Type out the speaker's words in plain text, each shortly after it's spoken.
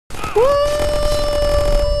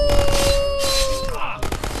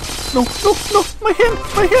No, no, no, my hand,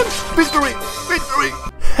 victory, victory.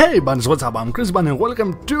 Hey buddies, what's up? I'm Chris Bunny and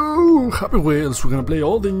welcome to Happy Wheels. We're gonna play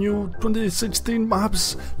all the new 2016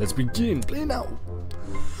 maps. Let's begin, play now.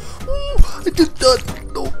 I did that.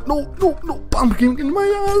 No, no, no, no, pumpkin in my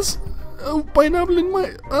ass. Pineapple in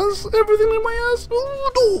my ass, everything in my ass.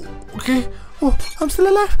 Oh, no. Okay, oh, I'm still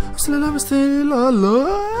alive, I'm still alive, I'm still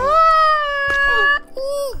alive.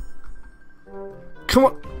 Oh. Come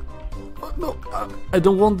on. No, I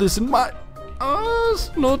don't want this in my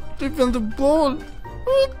ass, not even the ball.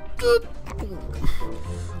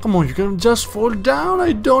 Come on, you can just fall down.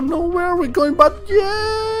 I don't know where we're going, but yeah!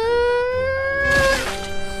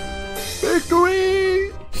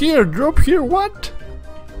 Victory! Here, drop here, what?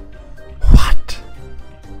 What?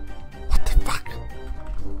 What the fuck?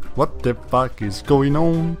 What the fuck is going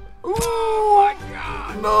on? Oh my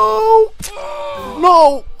god! No!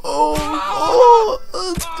 No! Oh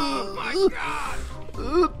my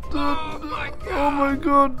god! Oh my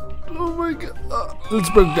god! Oh my god! Let's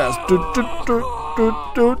burn gas!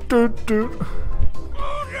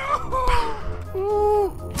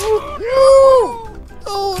 Oh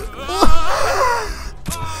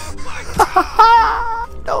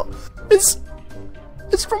no! It's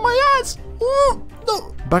from my ass!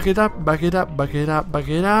 No! Back it up! Back it up! Back it up! Back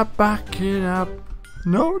it up! Back it up!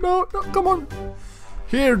 No! No! No! Come on!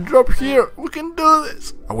 Here! Drop here! We can do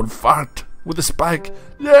this! I will fart with a spike!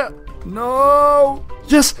 Yeah! No!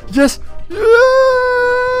 Yes! Yes!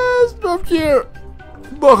 Yes! Drop here!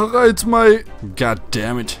 Baja, it's my... God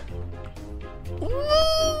damn it!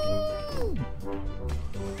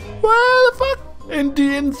 What the fuck?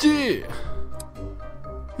 NDNG!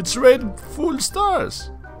 It's rated full stars!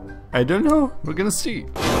 I don't know, we're gonna see.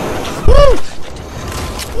 Woo!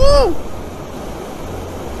 Woo!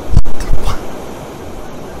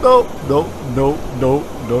 No, no, no, no,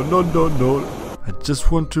 no, no, no, no. I just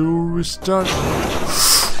want to restart.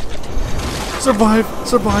 Survive,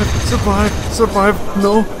 survive, survive, survive.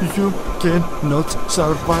 No, you cannot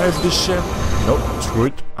survive this shit. No, screw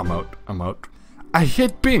it. I'm out, I'm out. I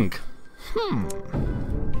hate pink.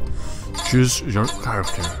 Choose your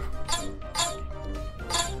character.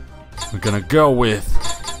 We're gonna go with...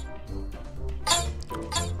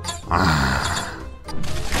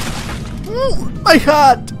 Ooh, my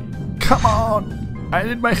hat! Come on! I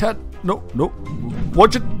need my hat. No, no.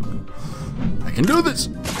 Watch it. I can do this.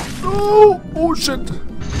 No! Oh shit!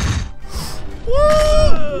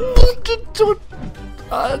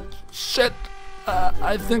 Shit!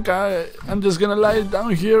 I think I'm just gonna lie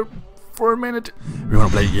down here for a minute. We wanna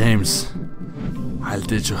play games. I'll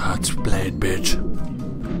teach you how to play it, bitch.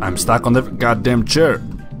 I'm stuck on the goddamn chair.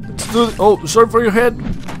 Let's do it. Oh, sorry for your head.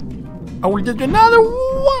 I will get you another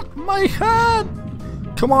one. My head.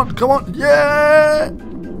 Come on, come on. Yeah!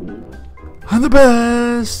 I'm the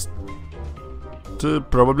best.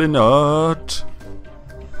 Probably not.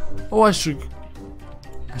 Oh, I should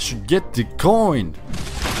get the coin.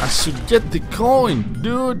 I should get the coin,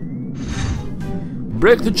 dude.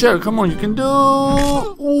 Break the chair. Come on, you can do.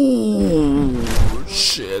 Ooh,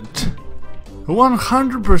 shit.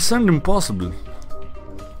 100% impossible.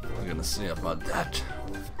 We're gonna see about that.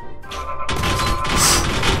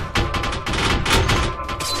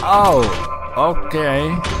 Oh,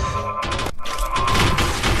 okay.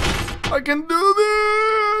 I can do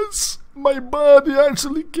this! My body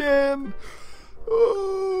actually can!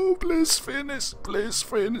 Oh, please finish, please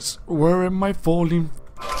finish. Where am I falling?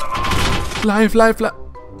 Life, life, life.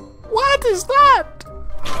 What is that?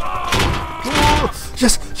 Oh,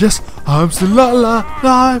 yes, yes, I'm still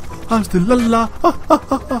alive. I'm still alive.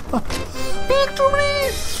 Victory!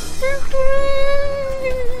 Victory!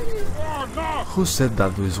 Who said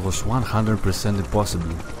that this was 100%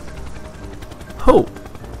 impossible? Who?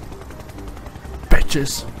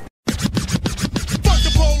 Bitches.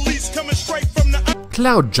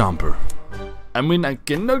 Cloud Jumper. I mean, I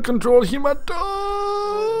cannot control him at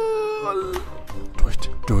all. Do it,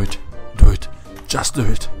 do it, do it. Just do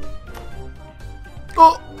it.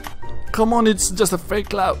 Oh, come on, it's just a fake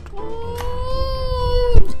cloud.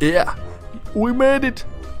 Yeah, we made it.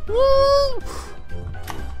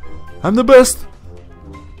 I'm the best.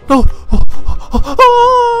 No, oh,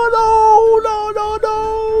 no, no, no,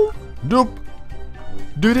 no. Doop.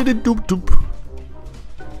 Doop, doop.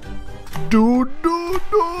 Do,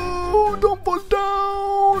 don't fall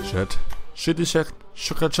down. Shit. Shitty shit.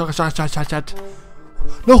 Shit.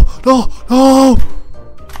 No, no, no.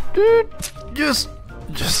 Dude. Yes.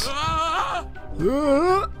 Yes.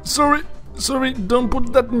 Sorry. Sorry. Don't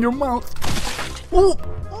put that in your mouth. Oh.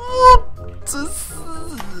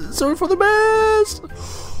 Sorry for the mess.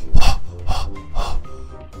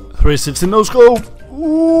 360 no scope.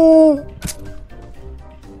 Ooh.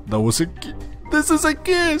 That was a kiss. This is a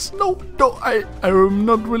kiss. No, I'm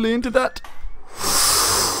not really into that.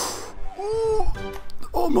 Ooh.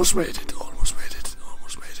 Almost made it. Almost made it.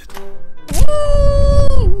 Almost made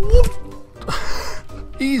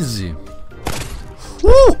it. Easy.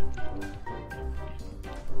 Woo!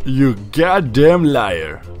 You goddamn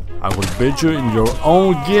liar. I will beat you in your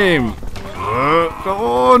own game. Come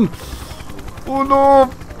on. Pull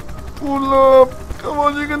up. Pull up. Come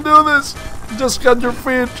on, you can do this. Just cut your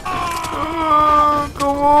feet.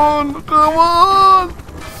 Come on. Come on.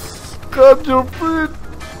 Cut your feet.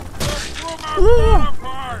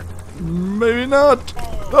 Maybe not.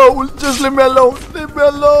 Oh, just leave me alone. Leave me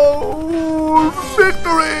alone.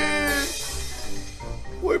 Victory.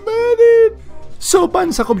 We made it! So,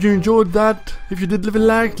 Bunnies, I hope you enjoyed that. If you did, leave a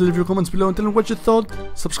like, leave your comments below and tell me what you thought.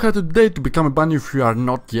 Subscribe today to become a bunny if you are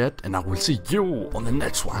not yet, and I will see you on the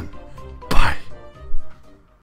next one.